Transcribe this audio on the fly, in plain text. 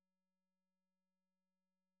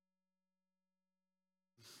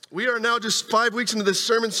We are now just 5 weeks into this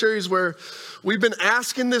sermon series where we've been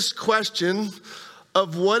asking this question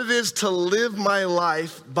of what it is to live my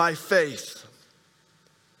life by faith.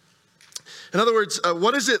 In other words,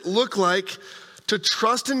 what does it look like to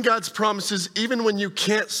trust in God's promises even when you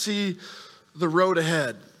can't see the road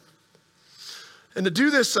ahead? And to do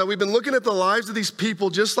this, we've been looking at the lives of these people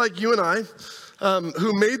just like you and I,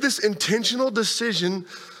 who made this intentional decision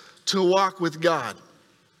to walk with God.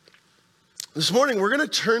 This morning, we're going to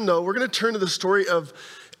turn to the story of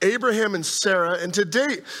Abraham and Sarah. And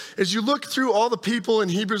today, as you look through all the people in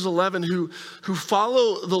Hebrews 11 who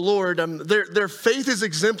follow the Lord, their faith is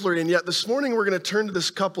exemplary. And yet this morning, we're going to turn to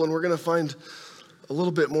this couple and we're going to find a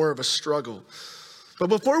little bit more of a struggle. But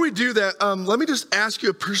before we do that, let me just ask you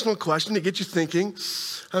a personal question to get you thinking.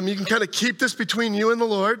 You can kind of keep this between you and the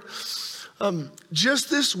Lord. Just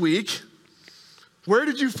this week, where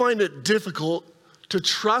did you find it difficult to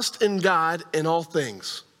trust in God in all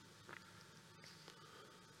things?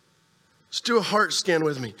 Just do a heart scan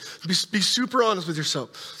with me. Be super honest with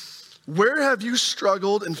yourself. Where have you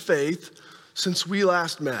struggled in faith since we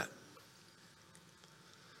last met?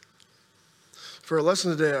 For our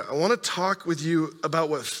lesson today, I want to talk with you about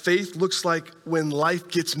what faith looks like when life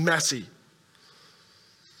gets messy.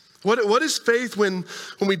 What is faith when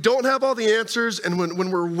we don't have all the answers and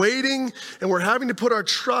when we're waiting and we're having to put our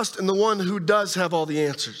trust in the one who does have all the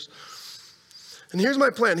answers? And here's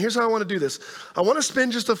my plan. Here's how I want to do this. I want to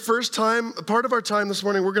spend just a part of our time this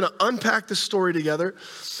morning. We're going to unpack this story together.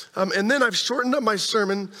 And then I've shortened up my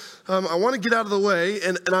sermon. I want to get out of the way.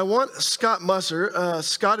 And I want Scott Musser.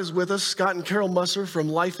 Scott is with us. Scott and Carol Musser from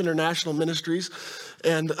Life International Ministries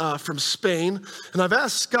and from Spain. And I've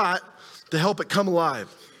asked Scott to help it come alive,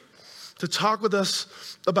 to talk with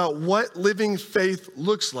us about what living faith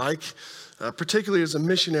looks like, particularly as a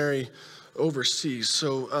missionary overseas.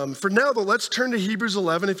 So for now, though, let's turn to Hebrews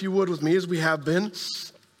 11, if you would, with me, as we have been.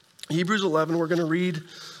 Hebrews 11, we're going to read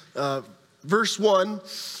verse 1,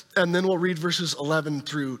 and then we'll read verses 11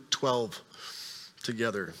 through 12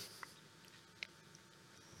 together.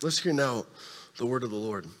 Let's hear now the word of the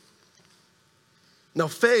Lord. Now,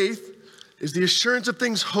 faith is the assurance of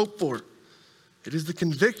things hoped for. It is the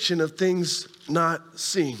conviction of things not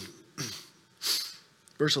seen.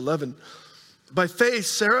 Verse 11, by faith,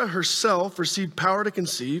 Sarah herself received power to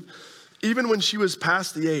conceive, even when she was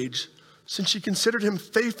past the age, since she considered him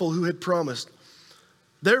faithful who had promised.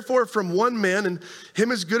 Therefore, from one man, and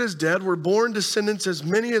him as good as dead, were born descendants as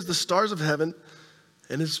many as the stars of heaven,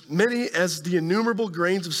 and as many as the innumerable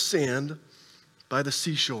grains of sand by the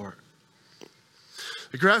seashore.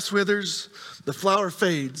 The grass withers, the flower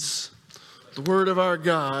fades, the word of our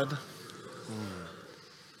God.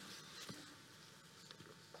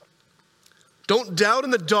 Don't doubt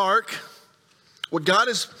in the dark what God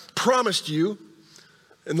has promised you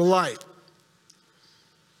in the light.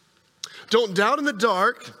 Don't doubt in the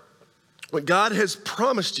dark what God has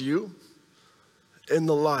promised you in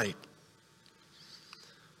the light.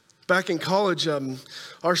 Back in college,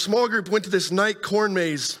 our small group went to this night corn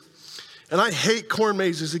maze. And I hate corn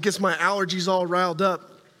mazes. It gets my allergies all riled up.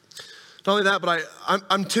 Not only that, but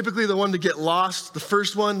I'm typically the one to get lost, the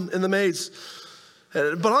first one in the maze.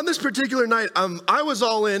 But on this particular night, I was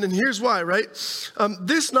all in, and here's why, right?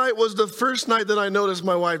 This night was the first night that I noticed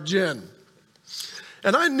my wife, Jen.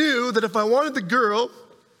 And I knew that if I wanted the girl,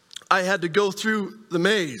 I had to go through the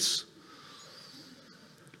maze.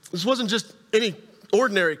 This wasn't just any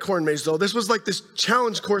ordinary corn maze, though. This was like this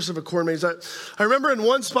challenge course of a corn maze. I remember in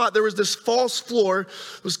one spot, there was this false floor.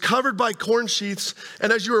 It was covered by corn sheaths.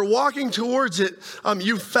 And as you were walking towards it,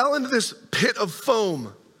 you fell into this pit of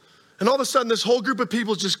foam. And all of a sudden, this whole group of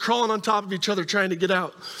people is just crawling on top of each other trying to get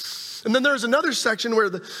out. And then there was another section where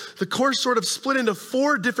the course sort of split into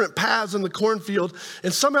 4 different paths in the cornfield.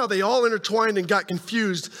 And somehow they all intertwined and got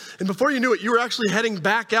confused. And before you knew it, you were actually heading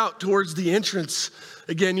back out towards the entrance.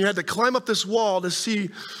 Again, you had to climb up this wall to see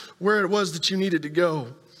where it was that you needed to go.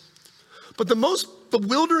 But the most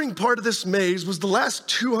bewildering part of this maze was the last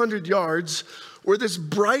 200 yards where this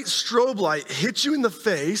bright strobe light hit you in the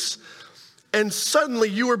face and suddenly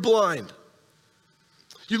you were blind.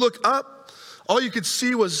 You look up, all you could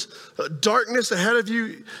see was darkness ahead of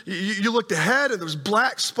you. You looked ahead and there was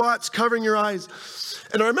black spots covering your eyes.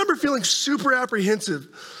 And I remember feeling super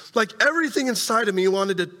apprehensive, like everything inside of me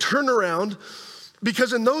wanted to turn around,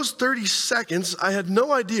 because in those 30 seconds, I had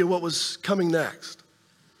no idea what was coming next.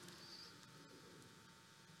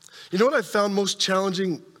 You know what I found most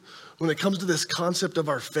challenging when it comes to this concept of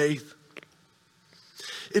our faith?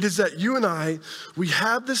 It is that you and I, we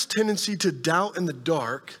have this tendency to doubt in the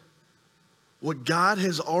dark what God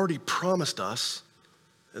has already promised us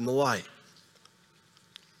in the light.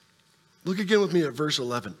 Look again with me at verse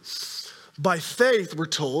 11. By faith, we're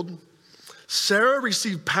told, Sarah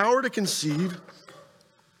received power to conceive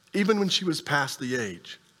even when she was past the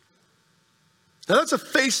age. Now that's a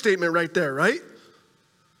faith statement right there, right?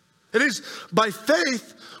 It is, by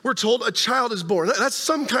faith, we're told a child is born. That's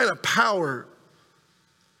some kind of power.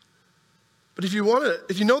 But if you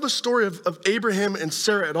know the story of Abraham and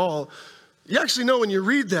Sarah at all, you actually know when you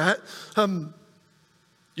read that,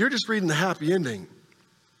 you're just reading the happy ending.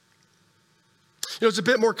 You know, it's a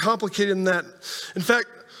bit more complicated than that. In fact,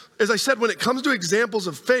 as I said, when it comes to examples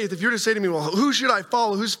of faith, if you're to say to me, well, who should I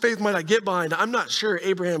follow? Whose faith might I get behind? I'm not sure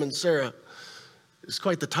Abraham and Sarah is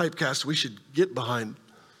quite the typecast we should get behind.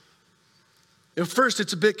 You know, first,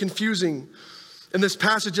 it's a bit confusing in this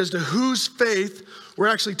passage as to whose faith we're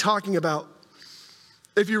actually talking about.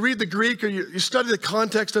 If you read the Greek or you study the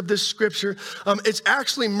context of this scripture, it's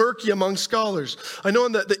actually murky among scholars. I know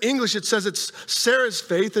in the English it says it's Sarah's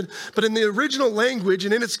faith, but in the original language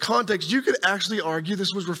and in its context, you could actually argue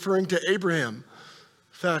this was referring to Abraham. In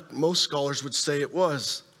fact, most scholars would say it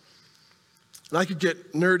was. And I could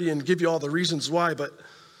get nerdy and give you all the reasons why, but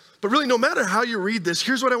really, no matter how you read this,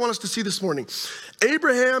 here's what I want us to see this morning.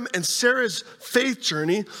 Abraham and Sarah's faith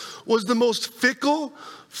journey was the most fickle,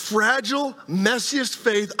 fragile, messiest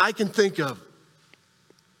faith I can think of.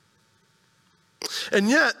 And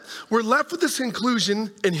yet, we're left with this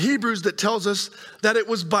conclusion in Hebrews that tells us that it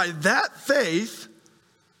was by that faith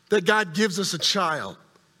that God gives us a child.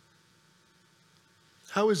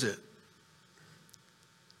 How is it?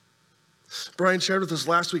 Brian shared with us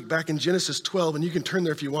last week back in Genesis 12, and you can turn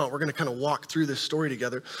there if you want. We're going to kind of walk through this story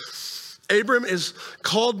together. Abram is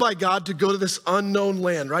called by God to go to this unknown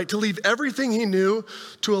land, right? To leave everything he knew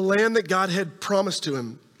to a land that God had promised to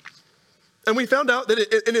him. And we found out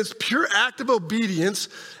that in his pure act of obedience,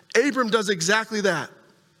 Abram does exactly that.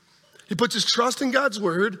 He puts his trust in God's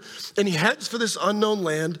word, and he heads for this unknown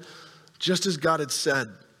land, just as God had said.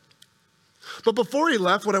 But before he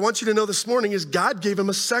left, what I want you to know this morning is God gave him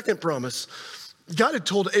a second promise. God had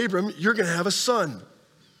told Abram, you're going to have a son.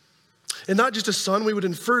 And not just a son, we would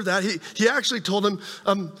infer that. He actually told him,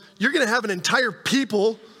 you're going to have an entire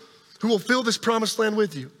people who will fill this promised land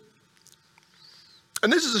with you.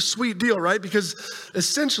 And this is a sweet deal, right? Because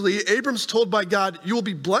essentially, Abram's told by God, you will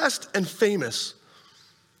be blessed and famous.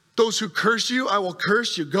 Those who curse you, I will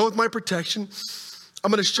curse you. Go with my protection.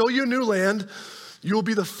 I'm going to show you a new land. You will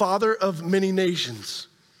be the father of many nations.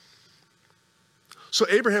 So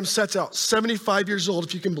Abraham sets out, 75 years old,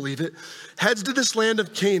 if you can believe it, heads to this land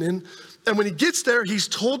of Canaan. And when he gets there, he's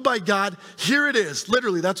told by God, here it is.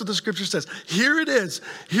 Literally, that's what the scripture says. Here it is.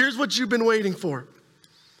 Here's what you've been waiting for.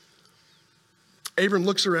 Abram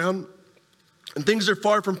looks around, and things are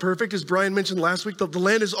far from perfect. As Brian mentioned last week, the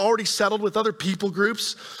land is already settled with other people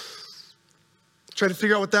groups. Trying to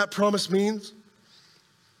figure out what that promise means.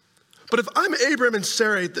 But if I'm Abram and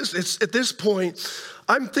Sarah at this point,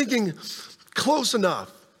 I'm thinking close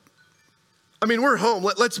enough. I mean, we're home.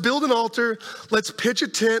 Let's build an altar. Let's pitch a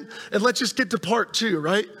tent, and let's just get to part two,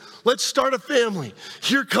 right? Let's start a family.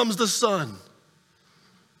 Here comes the son.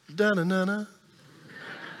 Da-na-na-na.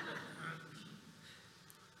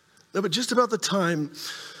 No, but just about the time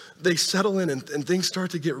they settle in and things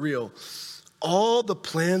start to get real, all the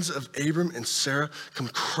plans of Abram and Sarah come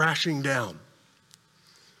crashing down.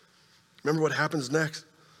 Remember what happens next?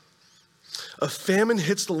 A famine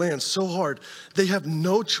hits the land so hard, they have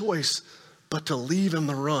no choice but to leave and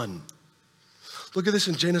to run. Look at this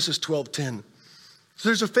in Genesis 12:10. So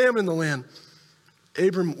there's a famine in the land.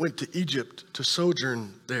 Abram went to Egypt to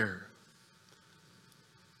sojourn there.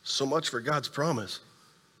 So much for God's promise.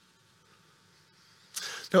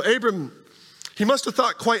 Now, Abram, he must have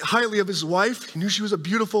thought quite highly of his wife. He knew she was a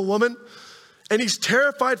beautiful woman. And he's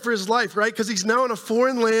terrified for his life, right? Because he's now in a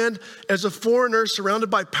foreign land as a foreigner surrounded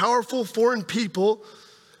by powerful foreign people.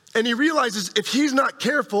 And he realizes if he's not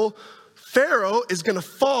careful, Pharaoh is going to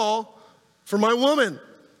fall for my woman.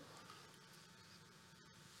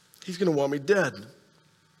 He's going to want me dead.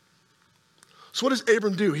 So what does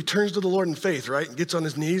Abram do? He turns to the Lord in faith, right? And gets on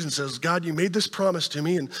his knees and says, God, you made this promise to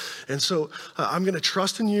me. And so I'm going to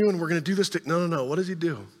trust in you and we're going to do this. No. What does he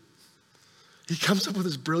do? He comes up with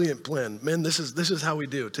this brilliant plan. Man, this is how we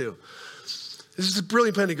do too. This is a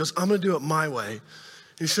brilliant plan. He goes, I'm going to do it my way.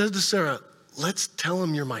 And he says to Sarah, let's tell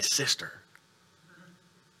him you're my sister.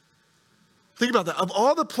 Think about that. Of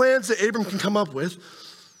all the plans that Abram can come up with,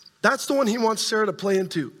 that's the one he wants Sarah to play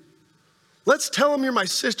into. Let's tell him you're my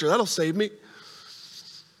sister. That'll save me.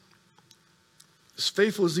 As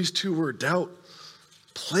faithful as these two were, doubt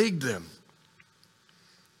plagued them.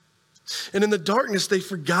 And in the darkness, they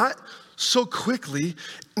forgot so quickly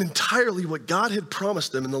entirely what God had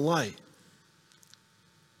promised them in the light.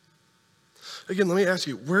 Again, let me ask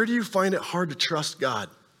you, where do you find it hard to trust God?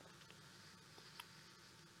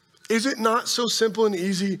 Is it not so simple and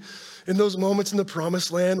easy in those moments in the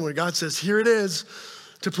promised land where God says, here it is,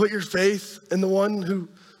 to put your faith in the one who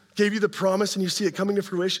gave you the promise and you see it coming to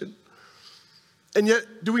fruition? And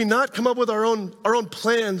yet, do we not come up with our own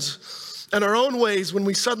plans and our own ways when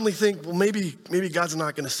we suddenly think, well, maybe God's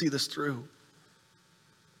not going to see this through?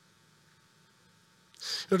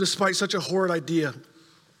 Despite such a horrid idea,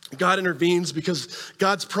 God intervenes because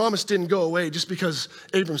God's promise didn't go away just because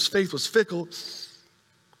Abram's faith was fickle.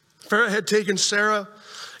 Pharaoh had taken Sarah.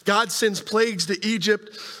 God sends plagues to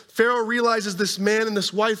Egypt. Pharaoh realizes this man and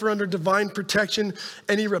this wife are under divine protection,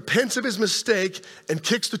 and he repents of his mistake and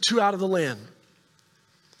kicks the two out of the land.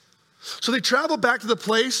 So they travel back to the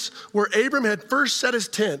place where Abram had first set his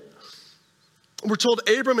tent. We're told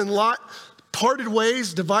Abram and Lot parted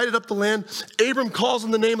ways, divided up the land. Abram calls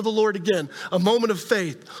on the name of the Lord again, a moment of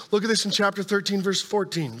faith. Look at this in chapter 13, verse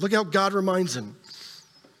 14. Look how God reminds him.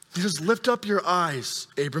 He says, lift up your eyes,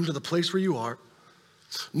 Abram, to the place where you are,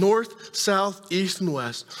 north, south, east, and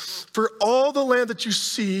west. For all the land that you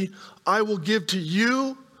see, I will give to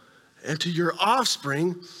you and to your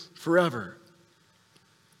offspring forever.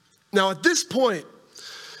 Now, at this point,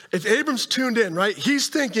 if Abram's tuned in, right, he's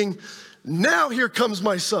thinking, now here comes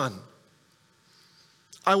my son.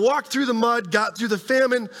 I walked through the mud, got through the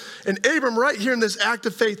famine, and Abram, right here in this act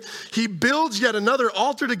of faith, he builds yet another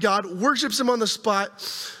altar to God, worships him on the spot.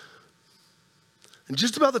 And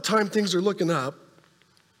just about the time things are looking up,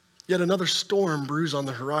 yet another storm brews on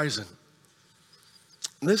the horizon.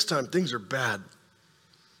 And this time things are bad.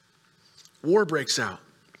 War breaks out.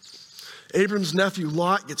 Abram's nephew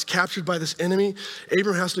Lot gets captured by this enemy.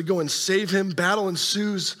 Abram has to go and save him. Battle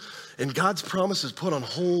ensues, and God's promise is put on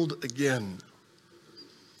hold again.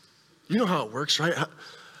 You know how it works, right?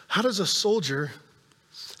 How does a soldier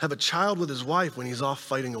have a child with his wife when he's off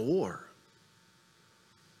fighting a war?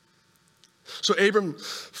 So Abram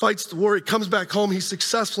fights the war. He comes back home. He's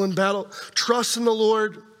successful in battle, trusts in the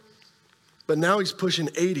Lord, but now he's pushing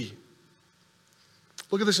 80.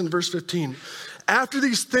 Look at this in verse 15. After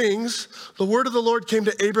these things, the word of the Lord came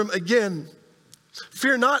to Abram again.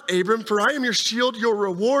 Fear not, Abram, for I am your shield. Your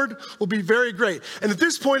reward will be very great. And at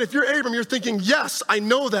this point, if you're Abram, you're thinking, yes, I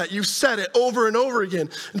know that. You said it over and over again.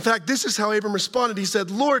 In fact, this is how Abram responded. He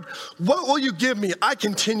said, Lord, what will you give me? I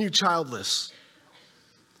continue childless.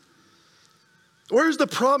 Where's the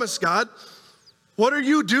promise, God? What are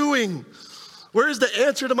you doing? Where is the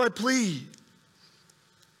answer to my plea?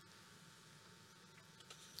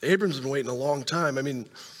 Abram's been waiting a long time. I mean,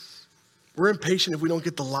 we're impatient if we don't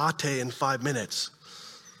get the latte in 5 minutes.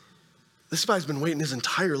 This guy's been waiting his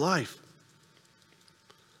entire life.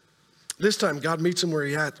 This time, God meets him where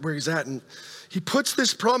he's at, and he puts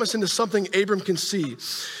this promise into something Abram can see.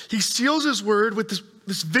 He seals his word with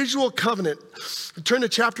this visual covenant. Turn to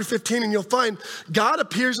chapter 15, and you'll find God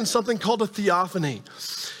appears in something called a theophany.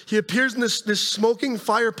 He appears in this smoking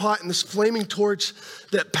fire pot and this flaming torch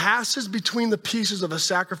that passes between the pieces of a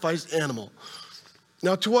sacrificed animal.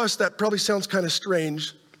 Now, to us, that probably sounds kind of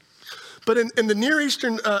strange, but in the Near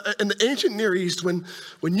Eastern, in the ancient Near East, when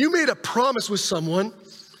you made a promise with someone,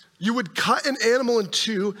 you would cut an animal in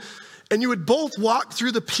two, and you would both walk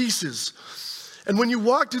through the pieces. And when you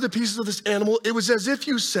walked through the pieces of this animal, it was as if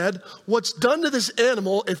you said, "What's done to this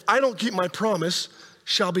animal, if I don't keep my promise,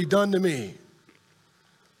 shall be done to me."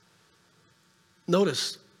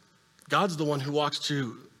 Notice, God's the one who walks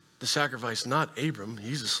through the sacrifice, not Abram.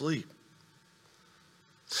 He's asleep.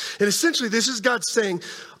 And essentially, this is God saying,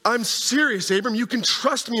 I'm serious, Abram. You can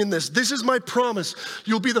trust me in this. This is my promise.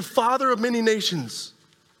 You'll be the father of many nations.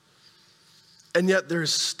 And yet there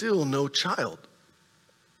is still no child.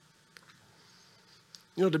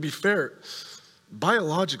 To be fair,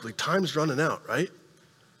 biologically, time's running out, right?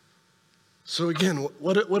 So again,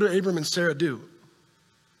 what do Abram and Sarah do?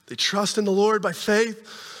 They trust in the Lord by faith?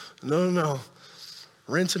 No.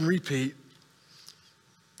 Rinse and repeat.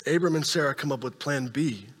 Abram and Sarah come up with plan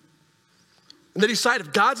B. And they decide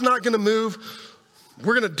if God's not going to move,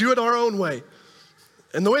 we're going to do it our own way.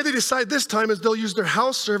 And the way they decide this time is they'll use their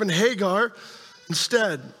house servant Hagar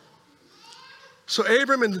instead. So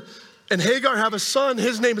Abram and Hagar have a son.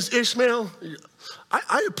 His name is Ishmael.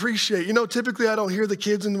 I appreciate, typically I don't hear the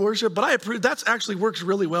kids in worship, but that actually works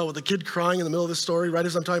really well with the kid crying in the middle of the story, right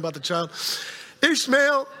as I'm talking about the child.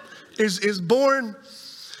 Ishmael is born,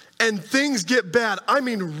 and things get bad. I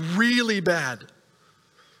mean, really bad.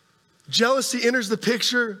 Jealousy enters the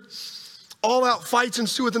picture. All-out fights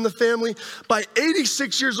ensue within the family. By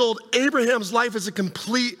 86 years old, Abraham's life is a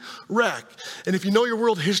complete wreck. And if you know your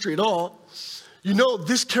world history at all, you know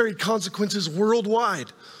this carried consequences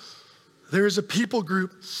worldwide. There is a people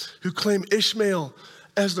group who claim Ishmael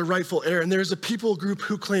as the rightful heir, and there is a people group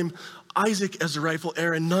who claim Isaac as the rightful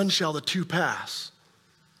heir, and none shall the two pass.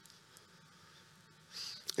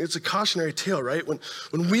 It's a cautionary tale, right?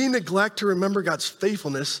 When we neglect to remember God's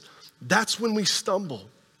faithfulness, that's when we stumble.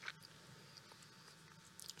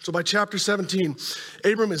 So by chapter 17,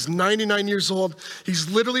 Abram is 99 years old. He's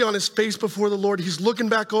literally on his face before the Lord. He's looking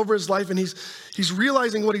back over his life, and he's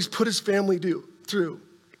realizing what he's put his family through.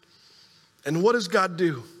 And what does God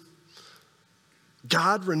do?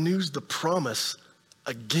 God renews the promise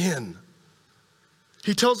again.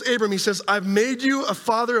 He tells Abram, he says, I've made you a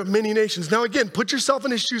father of many nations. Now again, put yourself in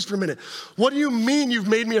his shoes for a minute. What do you mean you've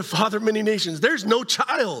made me a father of many nations? There's no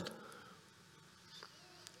child.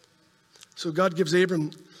 So God gives Abram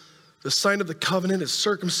the sign of the covenant, his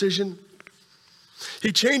circumcision.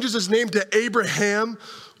 He changes his name to Abraham,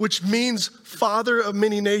 which means father of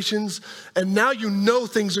many nations. And now you know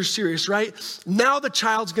things are serious, right? Now the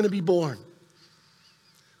child's gonna be born.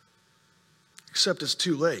 Except it's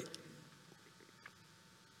too late.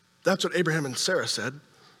 That's what Abraham and Sarah said.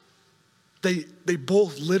 They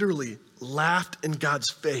both literally laughed in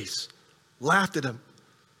God's face, laughed at him.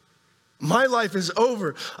 My life is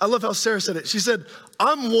over. I love how Sarah said it. She said,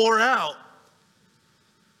 I'm wore out.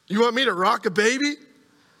 You want me to rock a baby?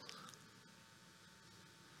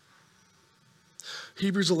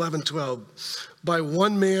 Hebrews 11:12. By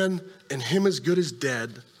one man, and him as good as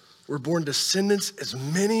dead, were born descendants as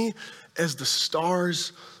many as the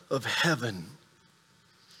stars of heaven.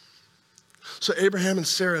 So Abraham and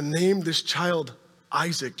Sarah named this child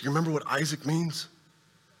Isaac. Do you remember what Isaac means?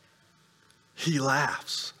 He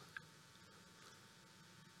laughs.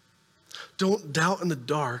 Don't doubt in the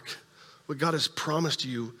dark what God has promised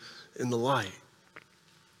you in the light.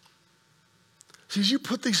 See, as you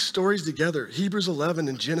put these stories together, Hebrews 11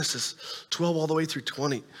 and Genesis 12 all the way through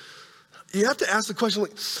 20, you have to ask the question,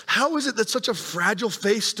 like, how is it that such a fragile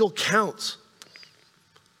faith still counts?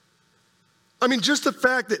 I mean, just the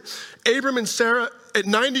fact that Abram and Sarah at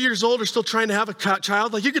 90 years old are still trying to have a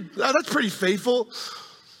child, like that's pretty faithful.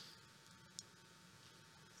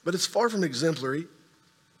 But it's far from exemplary.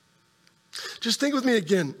 Just think with me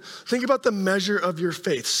again. Think about the measure of your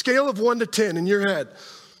faith. Scale of 1 to 10 in your head.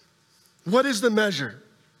 What is the measure?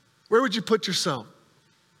 Where would you put yourself?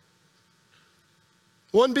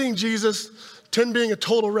 1 being Jesus, 10 being a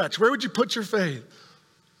total wretch. Where would you put your faith?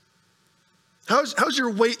 How's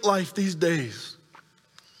your weight life these days?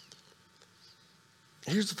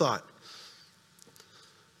 Here's the thought.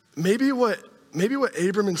 Maybe what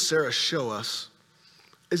Abram and Sarah show us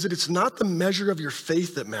is that it's not the measure of your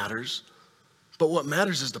faith that matters, but what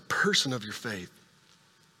matters is the person of your faith.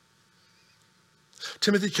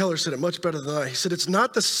 Timothy Keller said it much better than I. He said, it's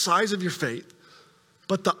not the size of your faith,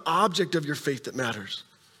 but the object of your faith that matters.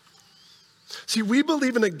 See, we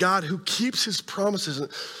believe in a God who keeps his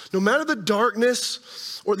promises. No matter the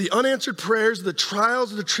darkness or the unanswered prayers, the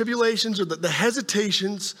trials or the tribulations or the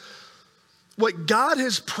hesitations, what God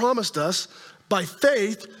has promised us, by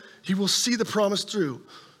faith, he will see the promise through.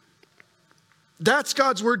 That's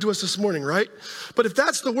God's word to us this morning, right? But if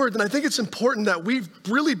that's the word, then I think it's important that we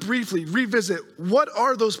really briefly revisit what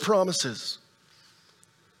are those promises?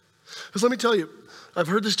 Because let me tell you, I've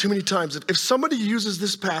heard this too many times. If somebody uses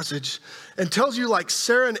this passage and tells you, like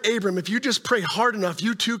Sarah and Abram, if you just pray hard enough,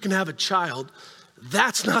 you too can have a child,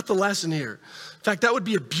 that's not the lesson here. In fact, that would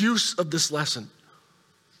be abuse of this lesson.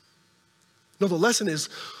 No, the lesson is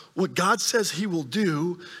what God says he will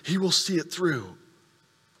do, he will see it through.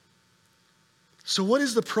 So what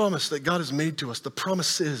is the promise that God has made to us? The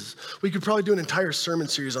promises. We could probably do an entire sermon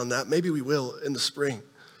series on that. Maybe we will in the spring.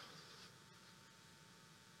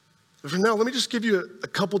 But for now, let me just give you a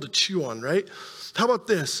couple to chew on, right? How about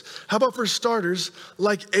this? How about for starters,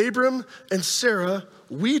 like Abram and Sarah,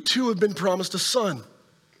 we too have been promised a son.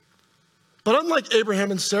 But unlike Abraham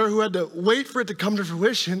and Sarah, who had to wait for it to come to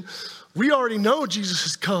fruition, we already know Jesus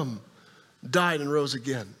has come, died, and rose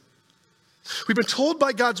again. We've been told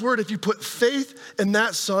by God's word, if you put faith in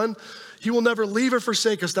that son, he will never leave or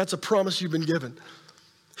forsake us. That's a promise you've been given.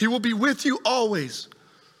 He will be with you always.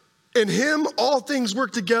 In him, all things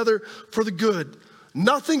work together for the good.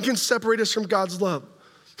 Nothing can separate us from God's love.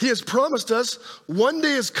 He has promised us one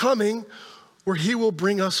day is coming where he will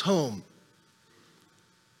bring us home.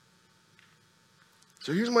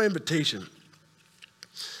 So here's my invitation.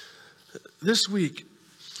 This week,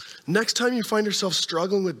 next time you find yourself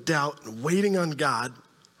struggling with doubt and waiting on God,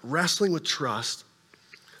 wrestling with trust,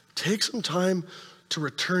 take some time to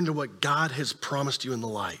return to what God has promised you in the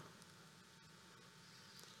light.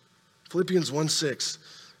 Philippians 1:6,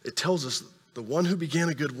 it tells us the one who began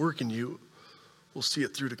a good work in you we'll see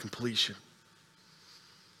it through to completion.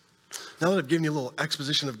 Now that I've given you a little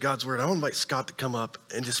exposition of God's word, I want to invite Scott to come up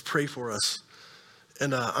and just pray for us.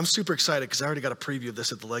 And I'm super excited because I already got a preview of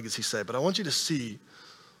this at the Legacy site, but I want you to see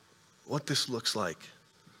what this looks like.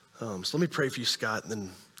 So let me pray for you, Scott, and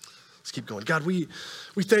then let's keep going. God, we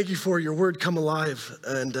thank you for your word come alive.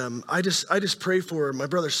 And I just pray for my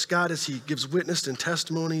brother Scott as he gives witness and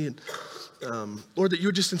testimony. And Lord, that you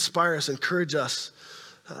would just inspire us, encourage us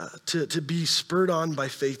to be spurred on by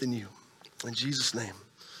faith in you. In Jesus' name,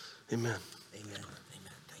 amen.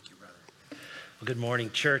 Well, good morning,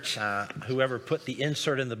 church. Whoever put the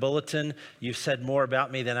insert in the bulletin, you've said more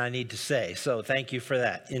about me than I need to say. So thank you for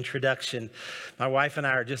that introduction. My wife and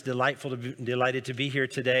I are just delighted to be here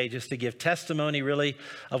today just to give testimony really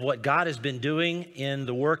of what God has been doing in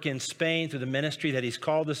the work in Spain through the ministry that he's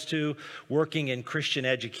called us to, working in Christian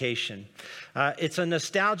education. It's a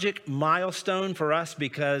nostalgic milestone for us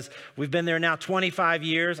because we've been there now 25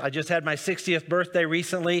 years. I just had my 60th birthday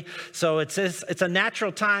recently. So it's a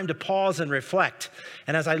natural time to pause and reflect.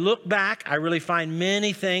 And as I look back, I really find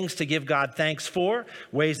many things to give God thanks for,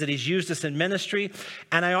 ways that he's used us in ministry.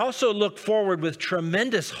 And I also look forward with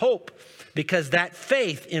tremendous hope because that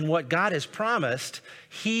faith in what God has promised,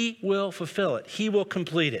 he will fulfill it. He will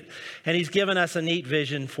complete it. And he's given us a neat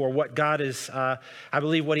vision for what God is, I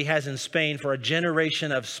believe what he has in Spain for a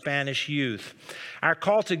generation of Spanish youth. Our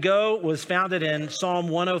call to go was founded in Psalm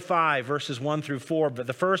 105, verses 1 through 4. But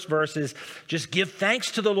the first verse is just give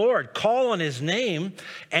thanks to the Lord, call on his name,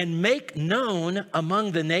 and make known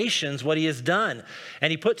among the nations what he has done. And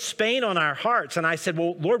he put Spain on our hearts. And I said,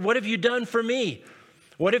 well, Lord, what have you done for me?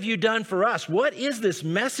 What have you done for us? What is this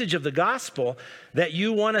message of the gospel that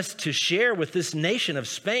you want us to share with this nation of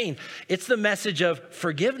Spain? It's the message of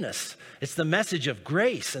forgiveness. It's the message of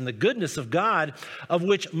grace and the goodness of God, of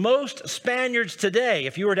which most Spaniards today,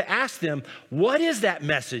 if you were to ask them, what is that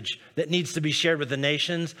message that needs to be shared with the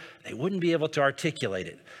nations? They wouldn't be able to articulate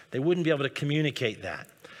it. They wouldn't be able to communicate that.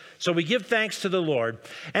 So we give thanks to the Lord.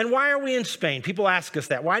 And why are we in Spain? People ask us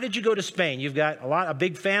that. Why did you go to Spain? You've got a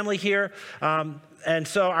big family here. And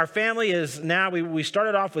so our family is now, we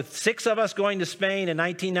started off with 6 of us going to Spain in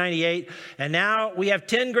 1998, and now we have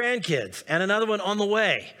 10 grandkids and another one on the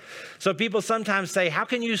way. So people sometimes say, how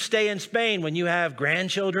can you stay in Spain when you have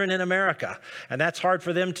grandchildren in America? And that's hard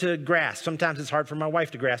for them to grasp. Sometimes it's hard for my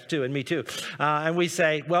wife to grasp too, and me too. And we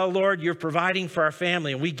say, well, Lord, you're providing for our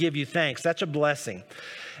family, and we give you thanks. That's a blessing.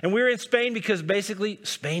 And we're in Spain because basically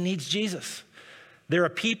Spain needs Jesus. There are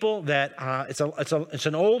people that, it's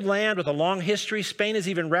an old land with a long history. Spain is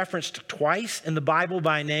even referenced twice in the Bible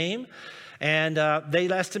by name. And they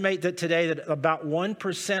estimate that today that about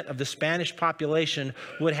 1% of the Spanish population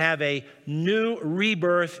would have a new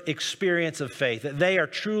rebirth experience of faith, that they are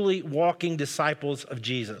truly walking disciples of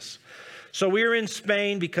Jesus. So we're in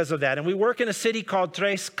Spain because of that. And we work in a city called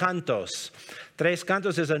Tres Cantos. Tres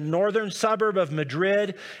Cantos is a northern suburb of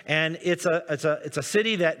Madrid, and it's a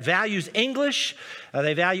city that values English.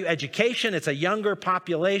 They value education. It's a younger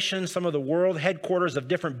population. Some of the world headquarters of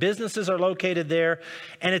different businesses are located there.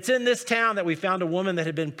 And it's in this town that we found a woman that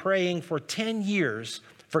had been praying for 10 years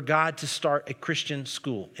for God to start a Christian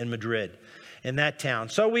school in Madrid, in that town.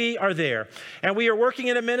 So we are there. And we are working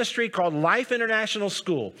in a ministry called Life International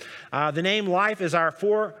School. The name Life is our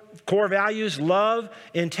 4 core values: love,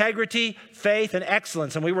 integrity, faith, and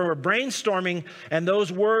excellence. And we were brainstorming, and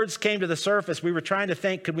those words came to the surface. We were trying to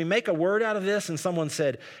think, could we make a word out of this? And someone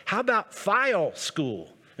said, how about File School?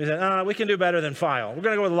 We said, we can do better than File. We're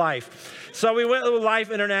going to go with Life. So we went with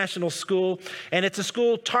Life International School, and it's a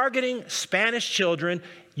school targeting Spanish children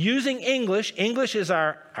using English. English is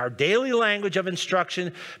our daily language of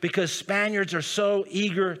instruction because Spaniards are so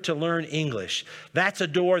eager to learn English. That's a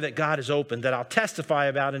door that God has opened that I'll testify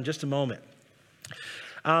about in just a moment.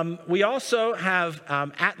 We also have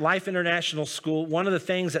at Life International School, one of the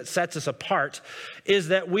things that sets us apart is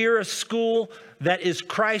that we're a school that is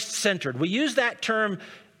Christ-centered. We use that term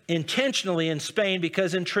intentionally in Spain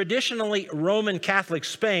because in traditionally Roman Catholic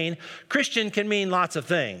Spain, Christian can mean lots of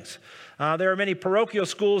things. There are many parochial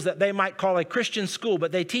schools that they might call a Christian school,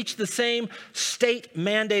 but they teach the same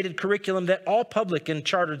state-mandated curriculum that all public and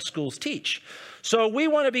chartered schools teach. So we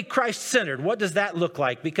want to be Christ-centered. What does that look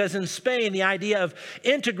like? Because in Spain, the idea of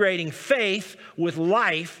integrating faith with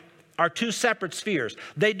life are 2 separate spheres.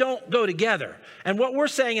 They don't go together. And what we're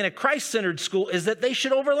saying in a Christ-centered school is that they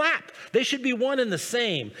should overlap. They should be one and the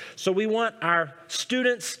same. So we want our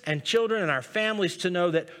students and children and our families to know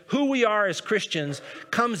that who we are as Christians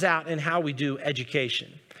comes out in how we do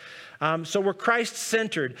education. So we're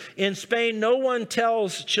Christ-centered. In Spain, no one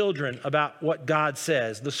tells children about what God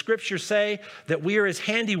says. The scriptures say that we are his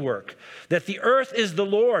handiwork, that the earth is the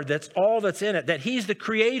Lord, that's all that's in it, that he's the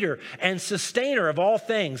creator and sustainer of all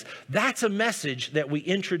things. That's a message that we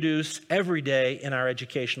introduce every day in our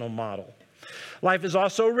educational model. Life is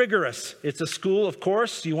also rigorous. It's a school, of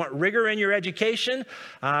course. You want rigor in your education.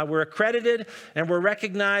 We're accredited and we're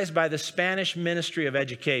recognized by the Spanish Ministry of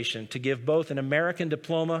Education to give both an American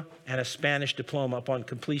diploma and a Spanish diploma upon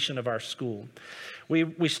completion of our school.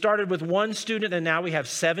 We started with one student and now we have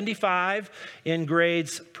 75 in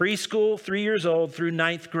grades preschool, 3 years old through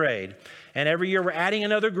 9th grade. And every year we're adding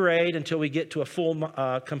another grade until we get to a full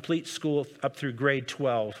complete school up through grade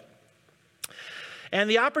 12. And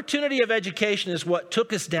the opportunity of education is what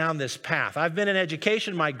took us down this path. I've been in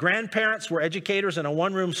education. My grandparents were educators in a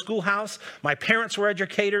one-room schoolhouse. My parents were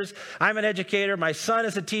educators. I'm an educator. My son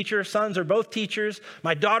is a teacher. Sons are both teachers.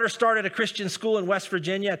 My daughter started a Christian school in West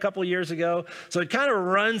Virginia a couple of years ago. So it kind of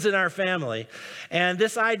runs in our family. And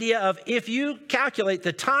this idea of if you calculate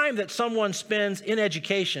the time that someone spends in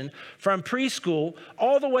education from preschool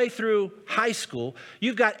all the way through high school,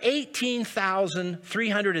 you've got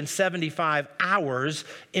 18,375 hours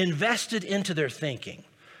invested into their thinking.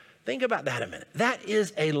 Think about that a minute. That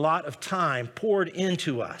is a lot of time poured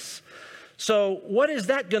into us. So what is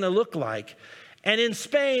that going to look like? And in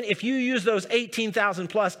Spain, if you use those 18,000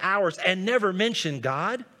 plus hours and never mention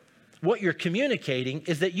God, what you're communicating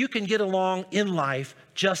is that you can get along in life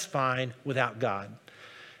just fine without God.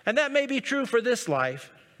 And that may be true for this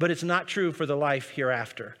life, but it's not true for the life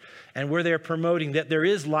hereafter. And we're there promoting that there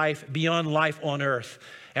is life beyond life on earth.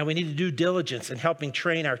 And we need to do diligence in helping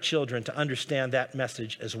train our children to understand that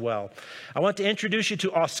message as well. I want to introduce you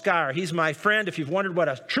to Oscar. He's my friend. If you've wondered what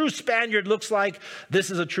a true Spaniard looks like, this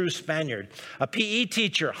is a true Spaniard. A PE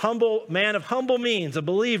teacher, humble man of humble means, a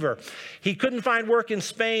believer. He couldn't find work in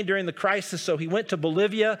Spain during the crisis, so he went to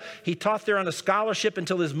Bolivia. He taught there on a scholarship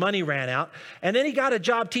until his money ran out. And then he got a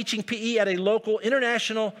job teaching PE at a local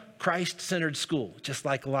international Christ-centered school, just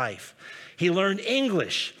like life. He learned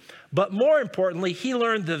English. But more importantly, he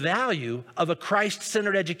learned the value of a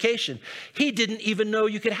Christ-centered education. He didn't even know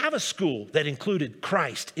you could have a school that included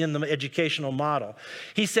Christ in the educational model.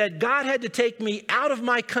 He said, God had to take me out of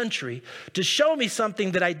my country to show me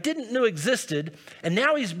something that I didn't know existed, and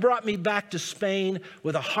now he's brought me back to Spain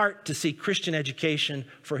with a heart to see Christian education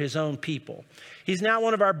for his own people. He's now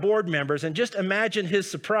one of our board members, and just imagine his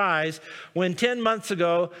surprise when 10 months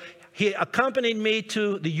ago, he accompanied me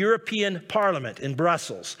to the European Parliament in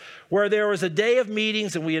Brussels, where there was a day of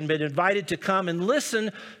meetings and we had been invited to come and listen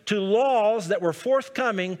to laws that were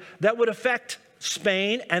forthcoming that would affect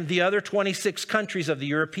Spain and the other 26 countries of the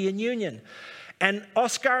European Union. And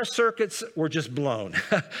Oscar's circuits were just blown.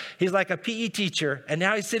 He's like a PE teacher, and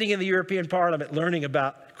now he's sitting in the European Parliament learning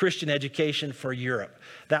about Christian education for Europe.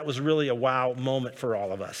 That was really a wow moment for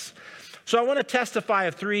all of us. So I want to testify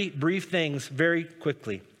of 3 brief things very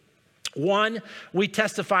quickly. One, we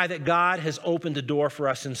testify that God has opened a door for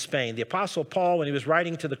us in Spain. The Apostle Paul, when he was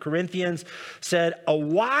writing to the Corinthians, said, a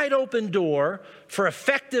wide open door for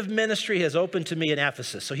effective ministry has opened to me in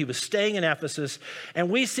Ephesus. So he was staying in Ephesus, and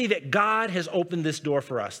we see that God has opened this door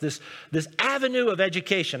for us, this avenue of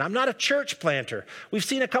education. I'm not a church planter. We've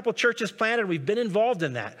seen a couple churches planted. We've been involved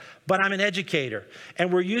in that, but I'm an educator,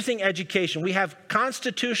 and we're using education. We have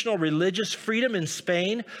constitutional religious freedom in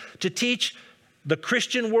Spain to teach the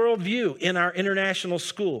Christian worldview in our international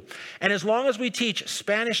school. And as long as we teach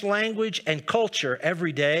Spanish language and culture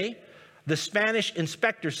every day, the Spanish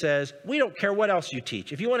inspector says, we don't care what else you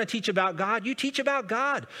teach. If you want to teach about God, you teach about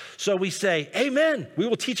God. So we say, amen, we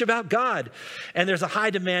will teach about God. And there's a high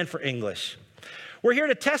demand for English. We're here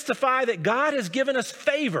to testify that God has given us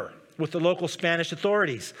favor with the local Spanish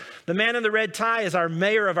authorities. The man in the red tie is our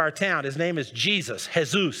mayor of our town. His name is Jesus.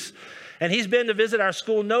 And he's been to visit our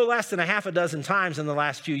school no less than 6 times in the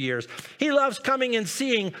last few years. He loves coming and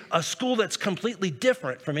seeing a school that's completely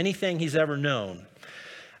different from anything he's ever known.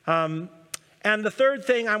 And the third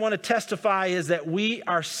thing I want to testify is that we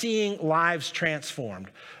are seeing lives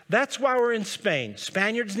transformed. That's why we're in Spain.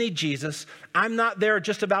 Spaniards need Jesus. I'm not there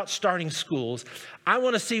just about starting schools. I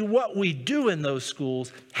want to see what we do in those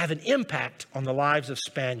schools have an impact on the lives of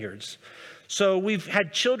Spaniards. So we've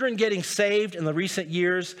had children getting saved in the recent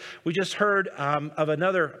years. We just heard of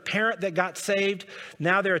another parent that got saved.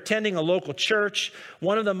 Now they're attending a local church.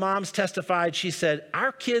 One of the moms testified. She said,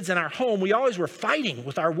 our kids in our home, we always were fighting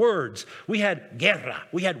with our words. We had guerra.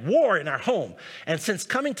 We had war in our home. And since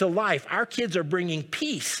coming to life, our kids are bringing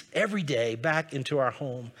peace every day back into our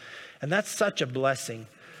home. And that's such a blessing.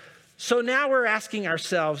 So now we're asking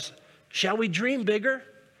ourselves, shall we dream bigger?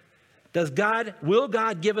 Will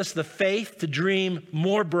God give us the faith to dream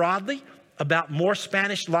more broadly about more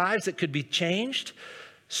Spanish lives that could be changed?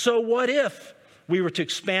 So what if we were to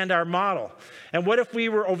expand our model? And what if we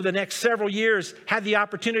were, over the next several years, had the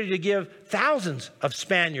opportunity to give thousands of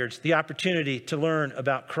Spaniards the opportunity to learn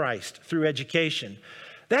about Christ through education?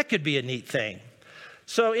 That could be a neat thing.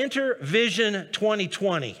 So enter Vision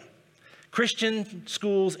 2020, Christian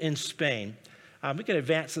schools in Spain. We can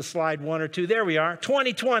advance the slide one or two. There we are,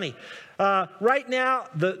 2020. Right now,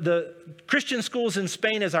 the Christian schools in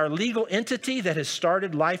Spain is our legal entity that has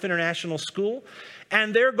started Life International School.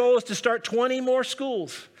 And their goal is to start 20 more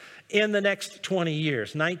schools in the next 20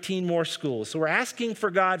 years, 19 more schools. So we're asking for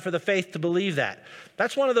God for the faith to believe that.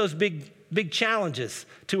 That's one of those big challenges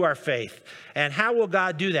to our faith. And how will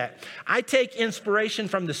God do that? I take inspiration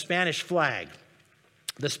from the Spanish flag.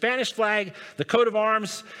 The Spanish flag, the coat of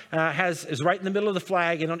arms is right in the middle of the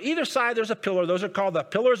flag. And on either side, there's a pillar. Those are called the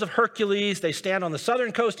Pillars of Hercules. They stand on the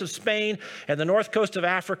southern coast of Spain and the north coast of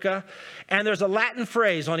Africa. And there's a Latin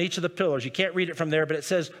phrase on each of the pillars. You can't read it from there, but it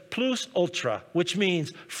says plus ultra, which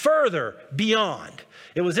means further, beyond.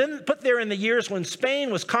 It was put there in the years when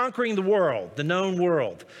Spain was conquering the world, the known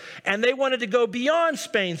world. And they wanted to go beyond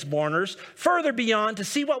Spain's borders, further beyond, to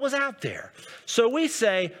see what was out there. So we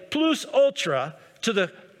say plus ultra to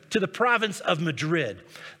the province of Madrid.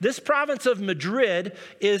 This province of Madrid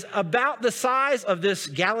is about the size of this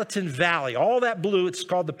Gallatin Valley. All that blue, it's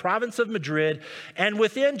called the province of Madrid. And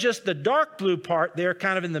within just the dark blue part there,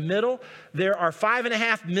 kind of in the middle, there are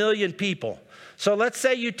 5.5 million people. So let's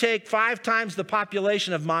say you take 5 times the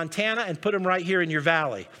population of Montana and put them right here in your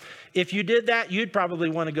valley. If you did that, you'd probably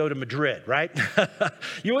want to go to Madrid, right?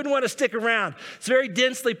 You wouldn't want to stick around. It's very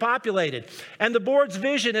densely populated. And the board's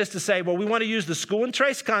vision is to say, well, we want to use the school in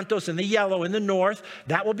Tres Cantos in the yellow in the north.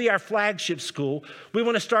 That will be our flagship school. We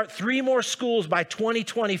want to start 3 more schools by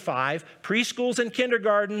 2025, preschools and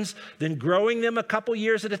kindergartens, then growing them a couple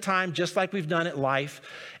years at a time, just like we've done at Life,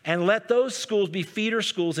 and let those schools be feeder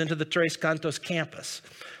schools into the Tres Cantos campus.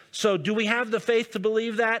 So do we have the faith to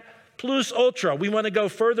believe that? Plus ultra, we want to go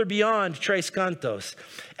further beyond Tres Cantos.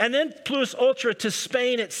 And then plus ultra to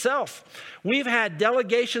Spain itself. We've had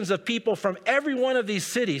delegations of people from every one of these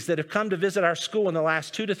cities that have come to visit our school in the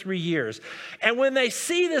last 2 to 3 years. And when they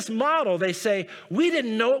see this model, they say, we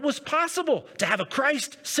didn't know it was possible to have a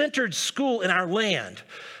Christ-centered school in our land.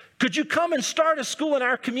 Could you come and start a school in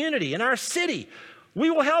our community, in our city? We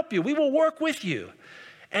will help you. We will work with you.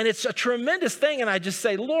 And it's a tremendous thing. And I just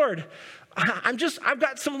say, Lord, I've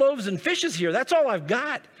got some loaves and fishes here. That's all I've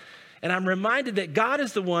got. And I'm reminded that God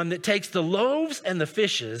is the one that takes the loaves and the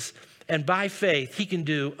fishes, and by faith, he can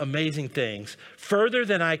do amazing things further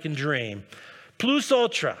than I can dream. Plus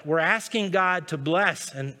ultra, we're asking God to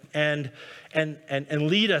bless and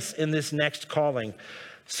lead us in this next calling.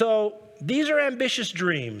 So these are ambitious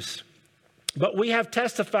dreams, but we have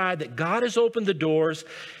testified that God has opened the doors.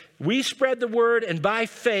 We spread the word, and by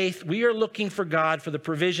faith, we are looking for God for the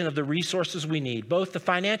provision of the resources we need, both the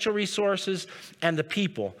financial resources and the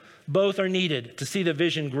people. Both are needed to see the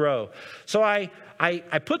vision grow. So I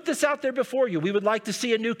put this out there before you. We would like to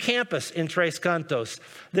see a new campus in Tres Cantos.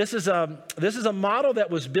 This is a model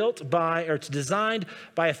that was built by, or it's designed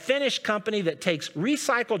by a Finnish company that takes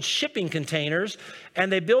recycled shipping containers and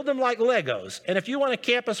they build them like Legos. And if you want a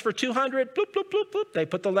campus for 200, bloop, bloop, bloop, bloop, they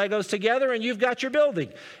put the Legos together and you've got your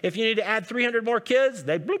building. If you need to add 300 more kids,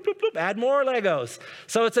 they bloop, bloop, bloop, add more Legos.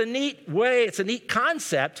 So it's a neat way, it's a neat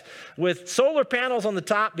concept with solar panels on the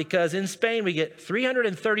top, because in Spain we get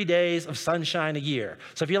 330 days of sunshine a year.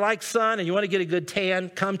 So if you like sun and you want to get a good tan,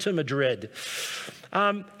 come to Madrid.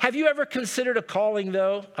 Have you ever considered a calling,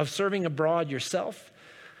 though, of serving abroad yourself?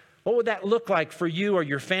 What would that look like for you or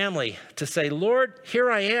your family to say, Lord,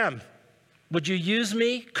 here I am. Would you use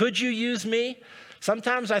me? Could you use me?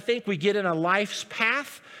 Sometimes I think we get in a life's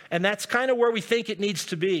path, and that's kind of where we think it needs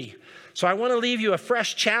to be. So I want to leave you a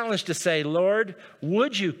fresh challenge to say, Lord,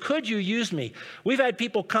 could you use me? We've had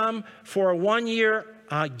people come for a 1-year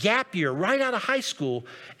gap year right out of high school.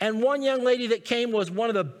 And one young lady that came was one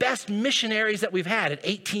of the best missionaries that we've had at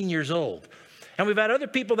 18 years old. And we've had other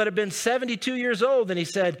people that have been 72 years old. And he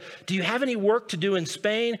said, do you have any work to do in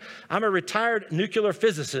Spain? I'm a retired nuclear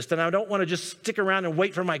physicist, and I don't want to just stick around and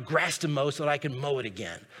wait for my grass to mow so that I can mow it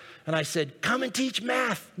again. And I said, come and teach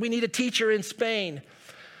math. We need a teacher in Spain.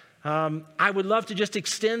 I would love to just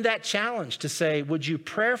extend that challenge to say, would you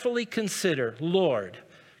prayerfully consider, Lord,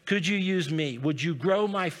 Could you use me? Would you grow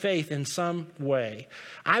my faith in some way?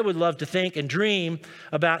 I would love to think and dream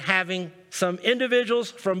about having some individuals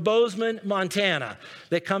from Bozeman, Montana,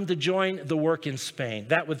 that come to join the work in Spain.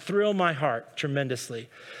 That would thrill my heart tremendously.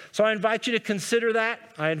 So I invite you to consider that.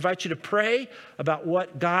 I invite you to pray about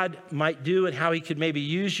what God might do and how he could maybe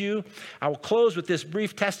use you. I will close with this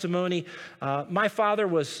brief testimony. My father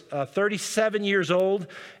was 37 years old,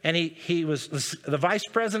 and he was the vice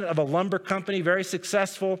president of a lumber company, very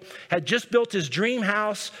successful, had just built his dream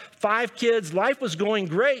house, 5 kids. Life was going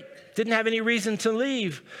great, didn't have any reason to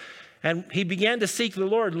leave. And he began to seek the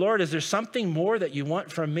Lord. Lord, is there something more that you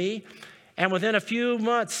want from me? And within a few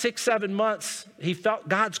months, 6, 7 months, he felt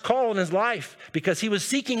God's call in his life because he was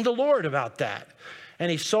seeking the Lord about that. And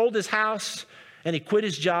he sold his house and he quit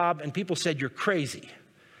his job, and people said, you're crazy.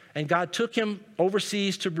 And God took him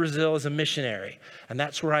overseas to Brazil as a missionary. And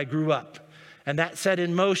that's where I grew up. And that set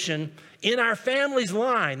in motion in our family's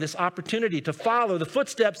line this opportunity to follow the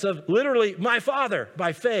footsteps of literally my father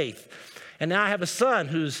by faith. And now I have a son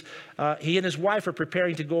who's, he and his wife are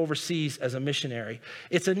preparing to go overseas as a missionary.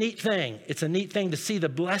 It's a neat thing. It's a neat thing to see the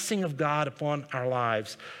blessing of God upon our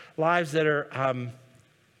lives. Lives that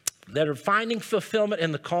are finding fulfillment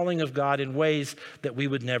in the calling of God in ways that we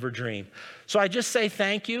would never dream. So I just say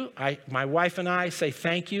thank you. My wife and I say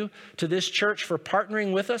thank you to this church for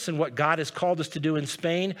partnering with us in what God has called us to do in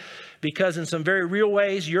Spain, because in some very real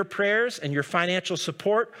ways, your prayers and your financial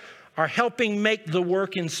support are helping make the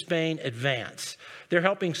work in Spain advance. They're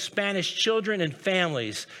helping Spanish children and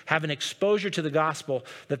families have an exposure to the gospel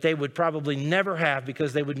that they would probably never have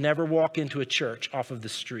because they would never walk into a church off of the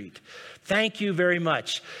street. Thank you very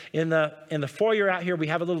much. In the foyer out here, we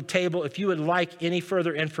have a little table. If you would like any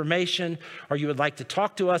further information, or you would like to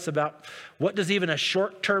talk to us about what does even a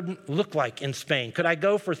short term look like in Spain. Could I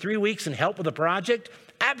go for 3 weeks and help with a project?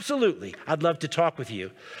 Absolutely. I'd love to talk with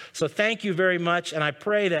you. So thank you very much. And I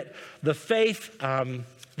pray that the faith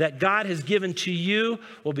that God has given to you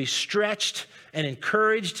will be stretched and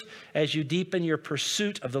encouraged as you deepen your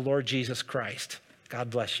pursuit of the Lord Jesus Christ.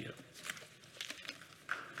 God bless you.